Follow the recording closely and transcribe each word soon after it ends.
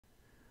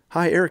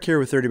Hi, Eric here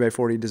with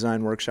 30x40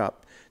 Design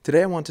Workshop.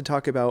 Today I want to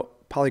talk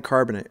about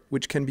polycarbonate,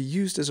 which can be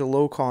used as a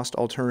low-cost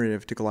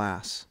alternative to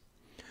glass.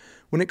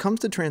 When it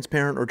comes to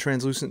transparent or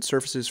translucent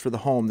surfaces for the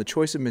home, the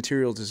choice of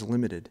materials is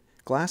limited.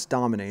 Glass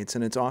dominates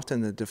and it's often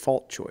the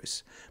default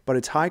choice, but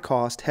its high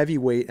cost, heavy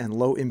weight, and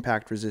low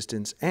impact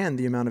resistance and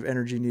the amount of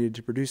energy needed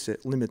to produce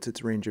it limits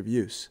its range of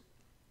use.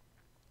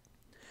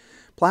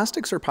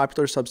 Plastics are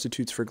popular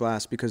substitutes for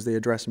glass because they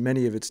address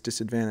many of its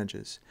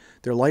disadvantages.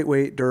 They're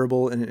lightweight,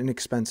 durable, and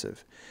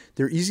inexpensive.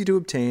 They're easy to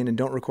obtain and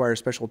don't require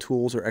special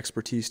tools or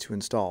expertise to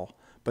install.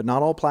 But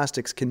not all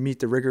plastics can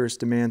meet the rigorous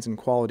demands and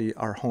quality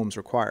our homes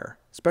require,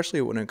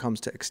 especially when it comes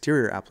to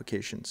exterior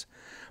applications.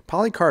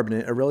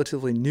 Polycarbonate, a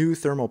relatively new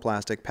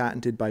thermoplastic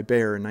patented by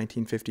Bayer in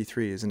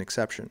 1953, is an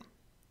exception.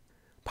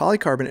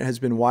 Polycarbonate has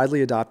been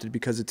widely adopted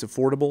because it's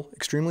affordable,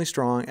 extremely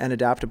strong, and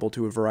adaptable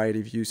to a variety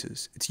of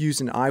uses. It's used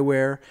in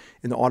eyewear,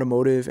 in the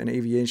automotive and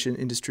aviation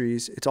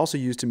industries. It's also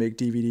used to make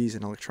DVDs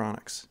and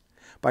electronics.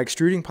 By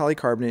extruding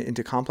polycarbonate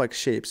into complex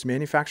shapes,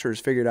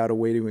 manufacturers figured out a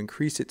way to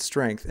increase its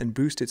strength and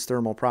boost its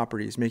thermal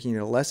properties, making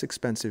it a less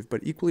expensive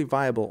but equally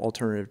viable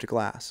alternative to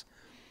glass.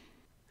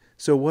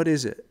 So what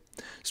is it?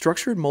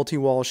 Structured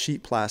multi-wall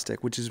sheet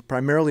plastic, which is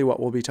primarily what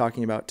we'll be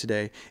talking about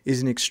today, is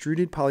an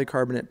extruded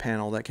polycarbonate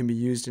panel that can be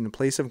used in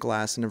place of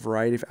glass in a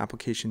variety of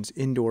applications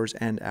indoors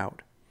and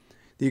out.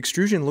 The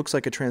extrusion looks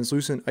like a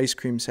translucent ice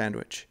cream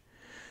sandwich.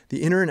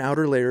 The inner and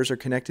outer layers are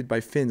connected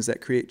by fins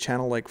that create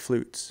channel-like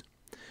flutes.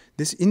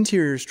 This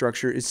interior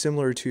structure is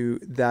similar to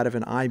that of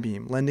an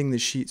I-beam, lending the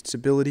sheet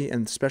stability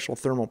and special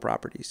thermal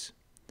properties.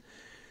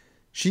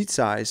 Sheet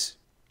size.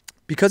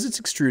 Because it's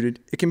extruded,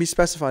 it can be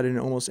specified in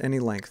almost any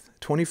length.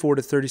 24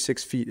 to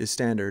 36 feet is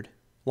standard.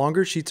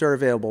 Longer sheets are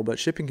available, but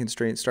shipping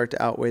constraints start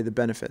to outweigh the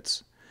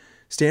benefits.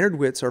 Standard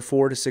widths are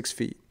 4 to 6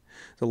 feet.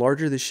 The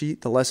larger the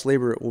sheet, the less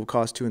labor it will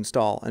cost to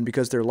install, and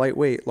because they're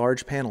lightweight,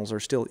 large panels are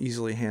still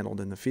easily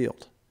handled in the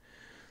field.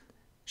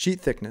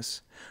 Sheet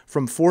thickness.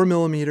 From 4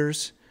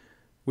 millimeters,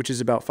 which is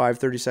about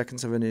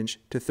 5/32 of an inch,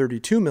 to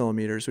 32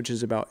 millimeters, which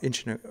is about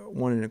 1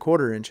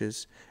 1/4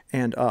 inches,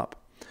 and up.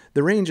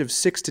 The range of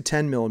 6 to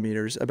 10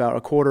 millimeters, about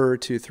 1/4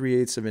 to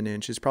 3/8 of an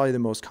inch, is probably the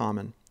most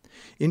common.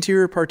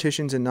 Interior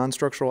partitions and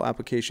non-structural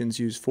applications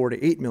use 4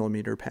 to 8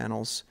 millimeter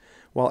panels,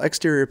 while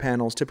exterior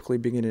panels typically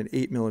begin at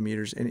 8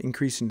 millimeters and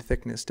increase in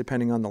thickness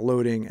depending on the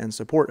loading and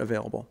support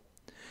available.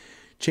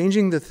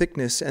 Changing the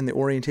thickness and the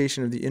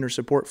orientation of the inner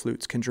support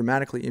flutes can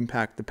dramatically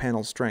impact the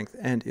panel's strength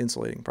and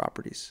insulating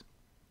properties.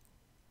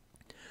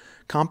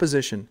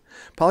 Composition.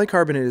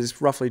 Polycarbonate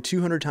is roughly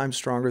 200 times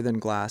stronger than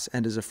glass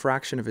and is a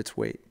fraction of its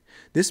weight.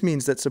 This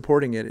means that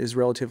supporting it is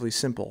relatively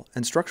simple,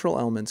 and structural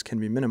elements can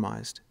be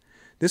minimized.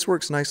 This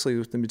works nicely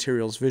with the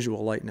material's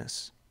visual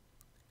lightness.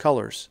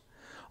 Colors.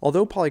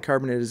 Although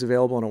polycarbonate is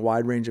available in a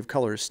wide range of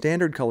colors,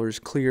 standard colors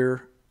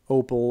clear,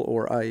 opal,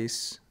 or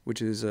ice,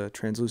 which is a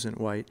translucent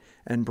white,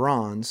 and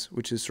bronze,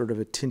 which is sort of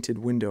a tinted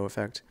window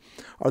effect,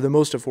 are the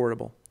most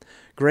affordable.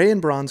 Gray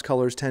and bronze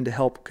colors tend to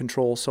help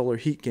control solar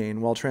heat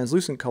gain, while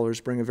translucent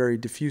colors bring a very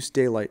diffuse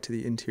daylight to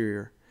the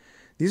interior.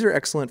 These are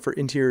excellent for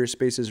interior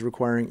spaces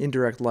requiring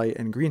indirect light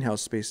and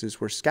greenhouse spaces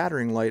where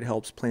scattering light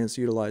helps plants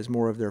utilize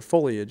more of their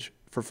foliage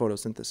for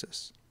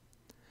photosynthesis.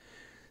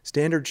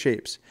 Standard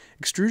shapes.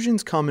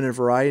 Extrusions come in a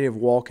variety of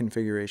wall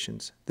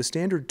configurations. The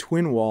standard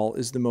twin wall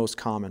is the most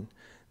common.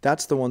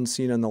 That's the one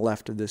seen on the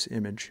left of this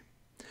image.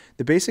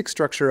 The basic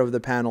structure of the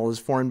panel is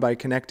formed by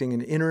connecting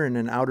an inner and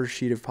an outer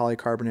sheet of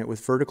polycarbonate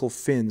with vertical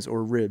fins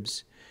or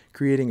ribs,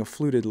 creating a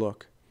fluted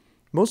look.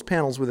 Most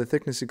panels with a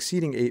thickness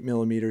exceeding 8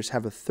 millimeters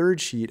have a third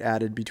sheet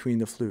added between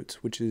the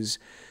flutes, which is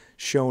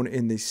shown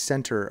in the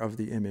center of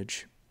the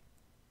image.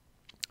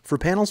 For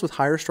panels with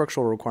higher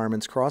structural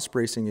requirements,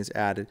 cross-bracing is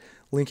added,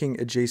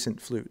 linking adjacent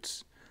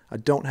flutes. I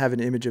don't have an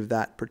image of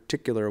that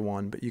particular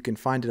one, but you can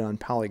find it on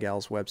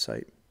Polygal's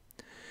website.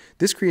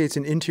 This creates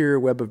an interior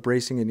web of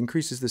bracing and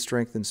increases the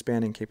strength and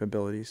spanning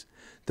capabilities.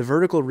 The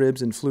vertical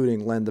ribs and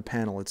fluting lend the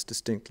panel its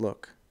distinct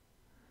look.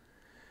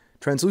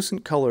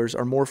 Translucent colors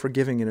are more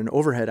forgiving in an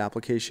overhead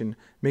application,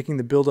 making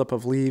the buildup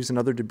of leaves and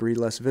other debris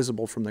less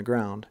visible from the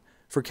ground.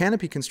 For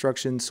canopy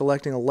construction,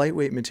 selecting a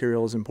lightweight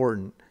material is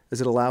important,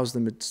 as it allows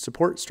the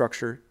support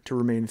structure to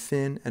remain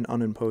thin and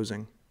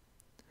unimposing.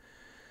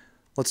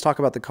 Let's talk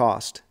about the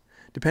cost.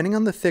 Depending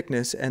on the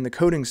thickness and the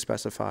coating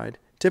specified,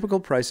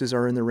 typical prices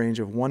are in the range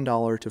of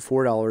 $1 to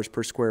 $4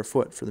 per square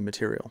foot for the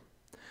material.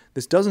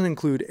 This doesn't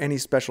include any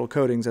special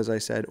coatings, as I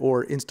said,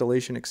 or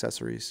installation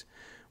accessories,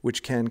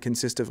 which can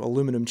consist of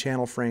aluminum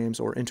channel frames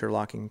or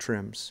interlocking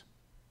trims.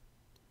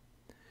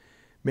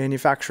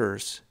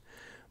 Manufacturers.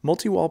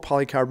 Multi-wall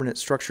polycarbonate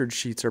structured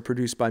sheets are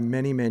produced by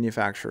many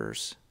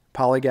manufacturers.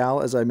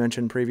 Polygal, as I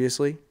mentioned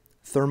previously,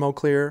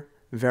 Thermoclear,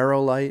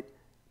 Verolite,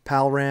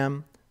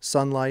 Palram,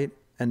 Sunlite,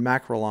 and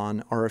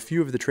Macrolon are a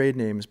few of the trade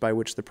names by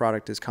which the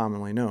product is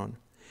commonly known.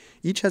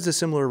 Each has a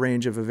similar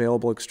range of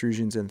available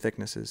extrusions and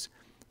thicknesses.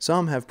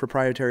 Some have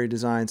proprietary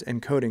designs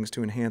and coatings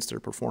to enhance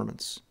their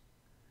performance.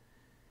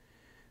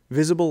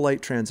 Visible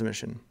light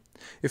transmission.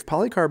 If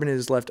polycarbonate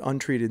is left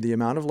untreated, the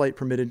amount of light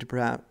permitted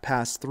to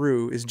pass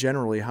through is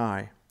generally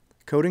high.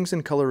 Coatings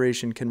and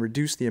coloration can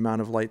reduce the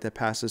amount of light that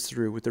passes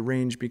through, with the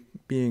range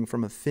being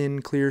from a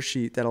thin, clear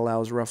sheet that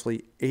allows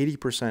roughly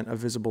 80% of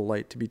visible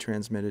light to be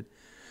transmitted,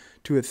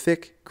 to a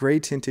thick,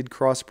 gray-tinted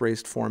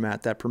cross-braced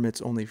format that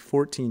permits only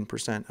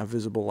 14% of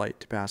visible light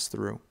to pass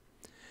through.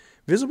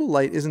 Visible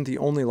light isn't the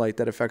only light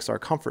that affects our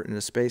comfort in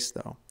a space,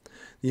 though.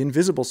 The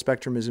invisible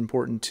spectrum is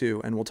important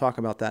too, and we'll talk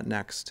about that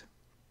next.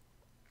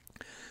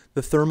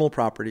 The thermal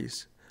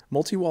properties.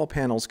 Multi-wall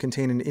panels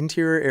contain an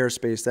interior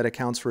airspace that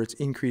accounts for its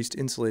increased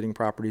insulating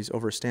properties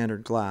over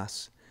standard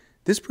glass.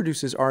 This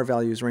produces R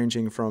values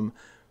ranging from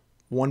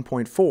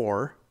 1.4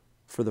 for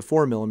the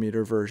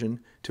 4mm version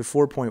to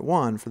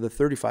 4.1 for the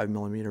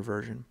 35mm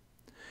version.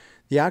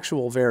 The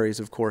actual varies,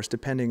 of course,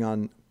 depending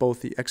on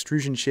both the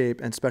extrusion shape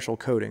and special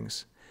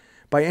coatings.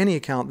 By any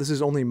account, this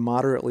is only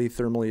moderately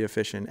thermally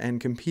efficient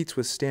and competes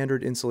with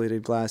standard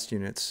insulated glass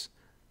units.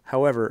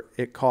 However,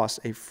 it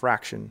costs a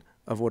fraction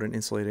of what an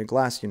insulated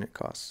glass unit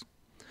costs.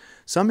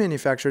 Some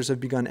manufacturers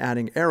have begun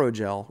adding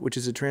aerogel, which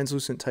is a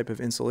translucent type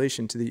of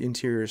insulation, to the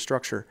interior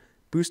structure,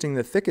 boosting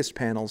the thickest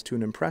panels to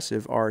an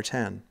impressive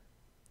R10.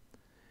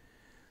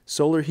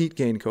 Solar heat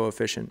gain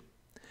coefficient.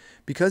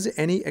 Because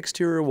any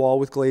exterior wall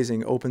with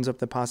glazing opens up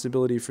the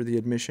possibility for the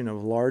admission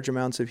of large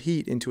amounts of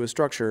heat into a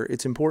structure,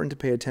 it's important to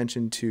pay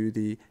attention to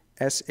the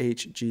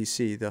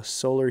SHGC, the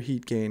solar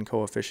heat gain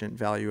coefficient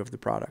value of the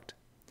product.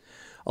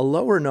 A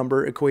lower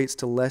number equates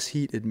to less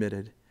heat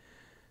admitted.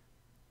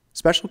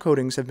 Special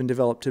coatings have been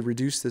developed to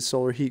reduce the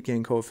solar heat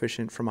gain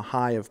coefficient from a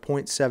high of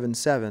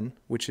 0.77,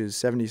 which is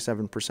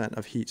 77%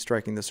 of heat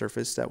striking the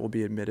surface that will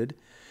be admitted,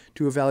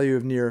 to a value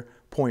of near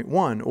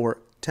 0.1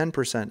 or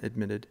 10%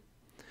 admitted.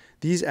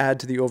 These add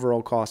to the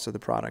overall cost of the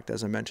product,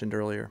 as I mentioned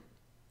earlier.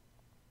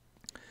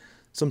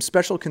 Some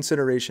special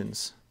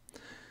considerations.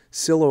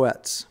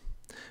 Silhouettes.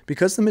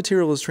 Because the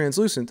material is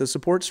translucent, the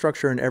support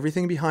structure and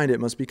everything behind it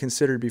must be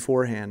considered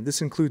beforehand.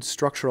 This includes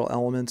structural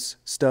elements,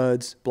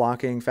 studs,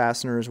 blocking,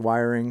 fasteners,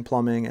 wiring,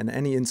 plumbing, and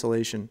any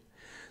insulation.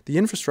 The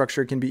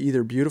infrastructure can be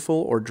either beautiful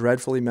or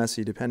dreadfully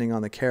messy, depending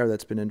on the care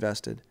that's been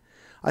invested.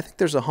 I think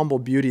there's a humble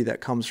beauty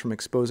that comes from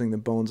exposing the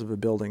bones of a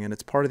building, and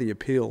it's part of the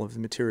appeal of the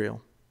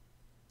material.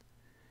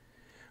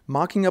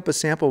 Mocking up a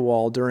sample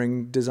wall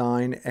during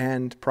design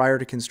and prior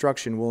to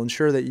construction will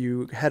ensure that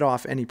you head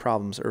off any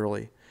problems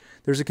early.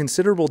 There's a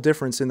considerable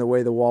difference in the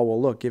way the wall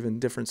will look given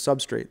different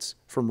substrates,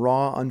 from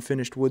raw,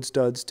 unfinished wood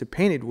studs to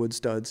painted wood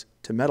studs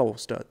to metal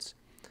studs.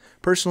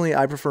 Personally,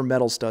 I prefer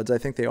metal studs. I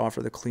think they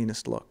offer the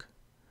cleanest look.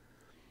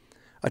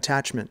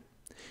 Attachment.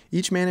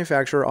 Each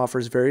manufacturer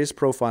offers various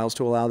profiles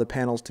to allow the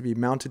panels to be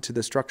mounted to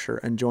the structure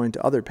and joined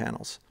to other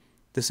panels.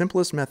 The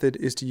simplest method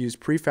is to use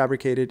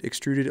prefabricated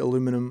extruded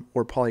aluminum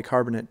or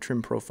polycarbonate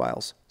trim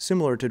profiles,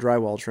 similar to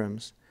drywall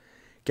trims.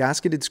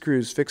 Gasketed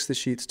screws fix the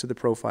sheets to the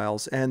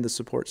profiles and the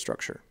support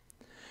structure.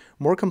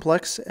 More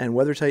complex and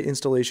weather-tight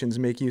installations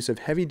make use of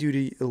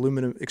heavy-duty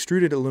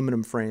extruded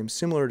aluminum frames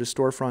similar to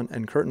storefront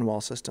and curtain wall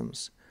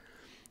systems.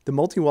 The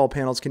multi-wall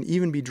panels can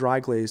even be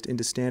dry glazed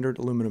into standard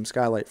aluminum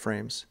skylight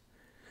frames.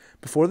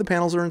 Before the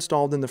panels are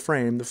installed in the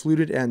frame, the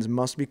fluted ends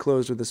must be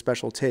closed with a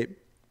special tape.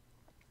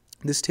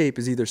 This tape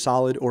is either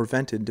solid or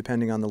vented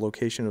depending on the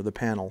location of the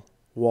panel,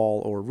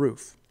 wall, or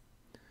roof.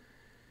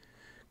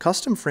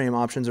 Custom frame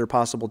options are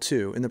possible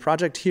too. In the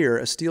project here,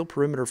 a steel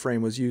perimeter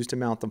frame was used to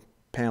mount the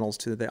panels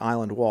to the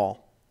island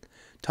wall.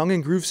 Tongue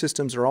and groove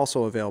systems are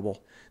also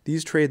available.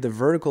 These trade the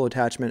vertical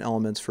attachment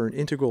elements for an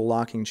integral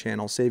locking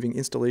channel, saving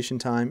installation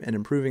time and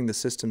improving the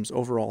system's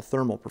overall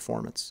thermal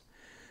performance.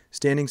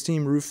 Standing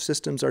seam roof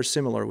systems are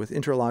similar with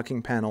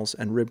interlocking panels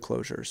and rib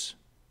closures.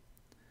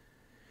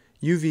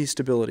 UV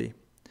stability.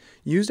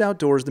 Used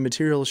outdoors, the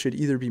material should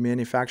either be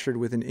manufactured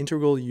with an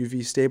integral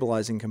UV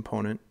stabilizing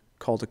component,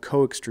 called a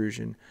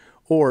co-extrusion,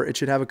 or it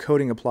should have a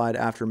coating applied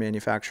after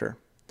manufacture.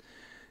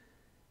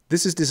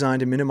 This is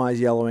designed to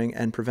minimize yellowing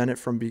and prevent it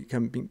from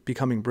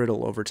becoming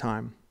brittle over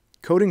time.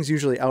 Coatings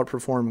usually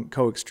outperform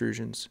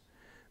co-extrusions.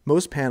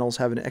 Most panels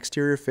have an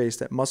exterior face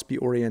that must be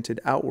oriented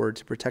outward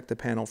to protect the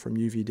panel from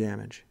UV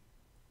damage.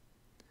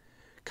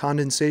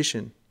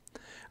 Condensation.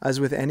 As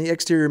with any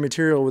exterior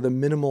material with a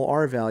minimal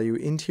R value,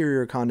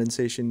 interior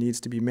condensation needs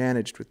to be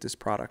managed with this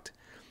product.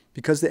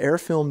 Because the air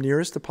film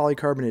nearest the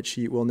polycarbonate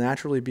sheet will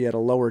naturally be at a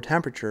lower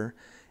temperature,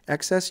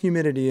 excess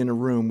humidity in a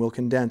room will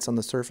condense on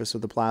the surface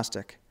of the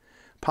plastic.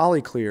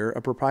 Polyclear,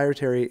 a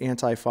proprietary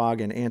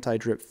anti-fog and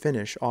anti-drip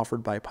finish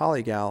offered by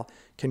Polygal,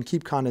 can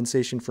keep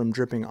condensation from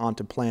dripping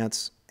onto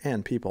plants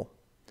and people.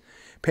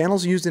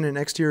 Panels used in an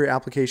exterior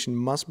application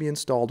must be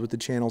installed with the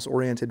channels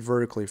oriented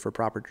vertically for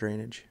proper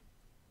drainage.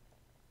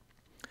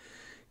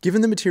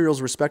 Given the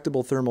material's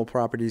respectable thermal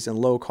properties and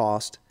low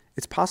cost,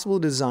 it's possible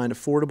to design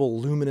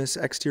affordable luminous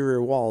exterior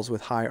walls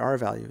with high R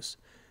values.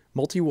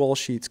 Multi-wall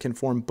sheets can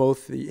form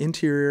both the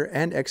interior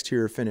and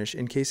exterior finish,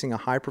 encasing a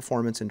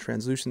high-performance and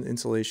translucent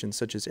insulation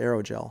such as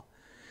aerogel.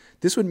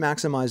 This would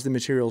maximize the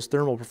material's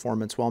thermal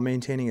performance while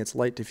maintaining its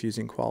light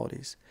diffusing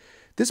qualities.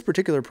 This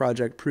particular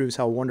project proves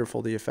how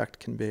wonderful the effect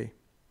can be.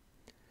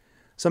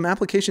 Some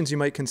applications you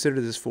might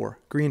consider this for.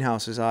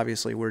 Greenhouses,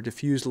 obviously, where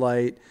diffused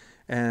light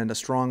and a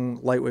strong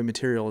lightweight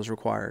material is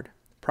required.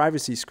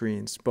 privacy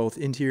screens, both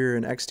interior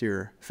and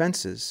exterior,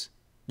 fences,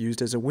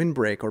 used as a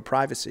windbreak or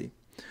privacy,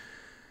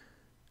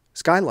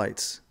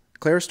 skylights,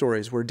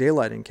 clerestories where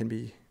daylighting can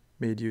be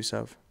made use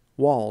of,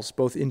 walls,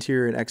 both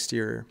interior and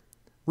exterior,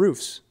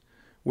 roofs,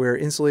 where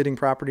insulating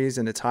properties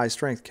and its high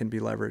strength can be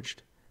leveraged,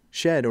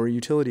 shed or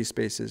utility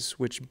spaces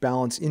which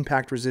balance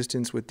impact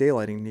resistance with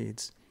daylighting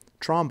needs,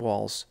 trombe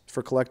walls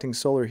for collecting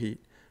solar heat,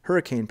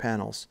 hurricane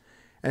panels,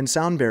 and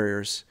sound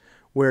barriers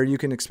where you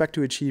can expect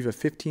to achieve a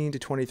 15 to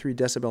 23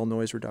 decibel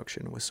noise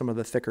reduction with some of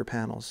the thicker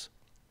panels.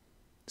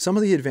 Some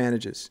of the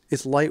advantages: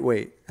 it's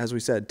lightweight, as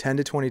we said, 10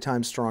 to 20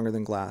 times stronger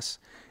than glass.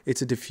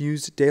 It's a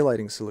diffused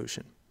daylighting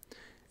solution.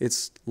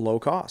 It's low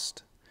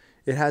cost.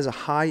 It has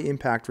a high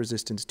impact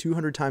resistance,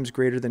 200 times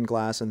greater than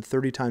glass and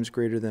 30 times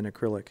greater than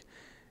acrylic.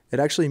 It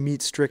actually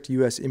meets strict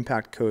US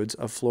impact codes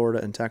of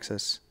Florida and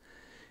Texas.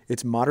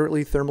 It's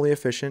moderately thermally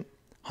efficient,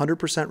 100%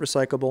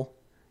 recyclable,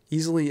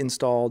 easily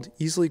installed,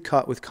 easily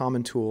cut with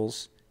common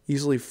tools,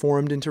 easily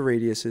formed into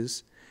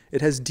radiuses.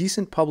 It has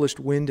decent published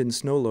wind and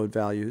snow load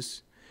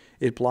values.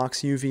 It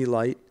blocks UV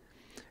light.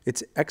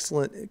 It's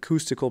excellent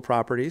acoustical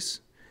properties,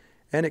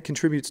 and it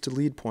contributes to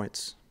lead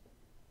points.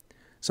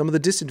 Some of the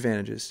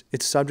disadvantages: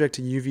 it's subject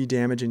to UV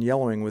damage and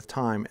yellowing with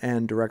time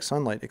and direct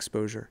sunlight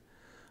exposure.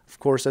 Of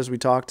course, as we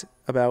talked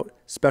about,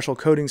 special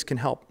coatings can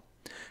help.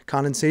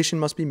 Condensation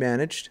must be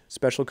managed.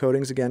 Special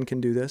coatings, again,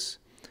 can do this.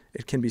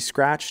 It can be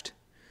scratched.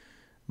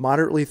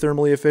 Moderately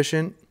thermally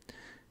efficient.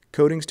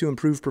 Coatings to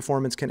improve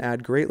performance can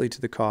add greatly to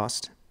the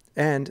cost.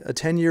 And a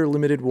 10-year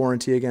limited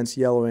warranty against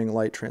yellowing,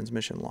 light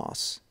transmission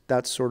loss.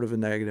 That's sort of a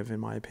negative in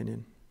my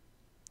opinion.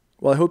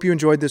 Well, I hope you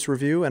enjoyed this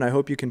review, and I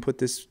hope you can put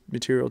this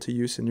material to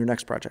use in your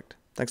next project.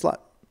 Thanks a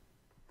lot.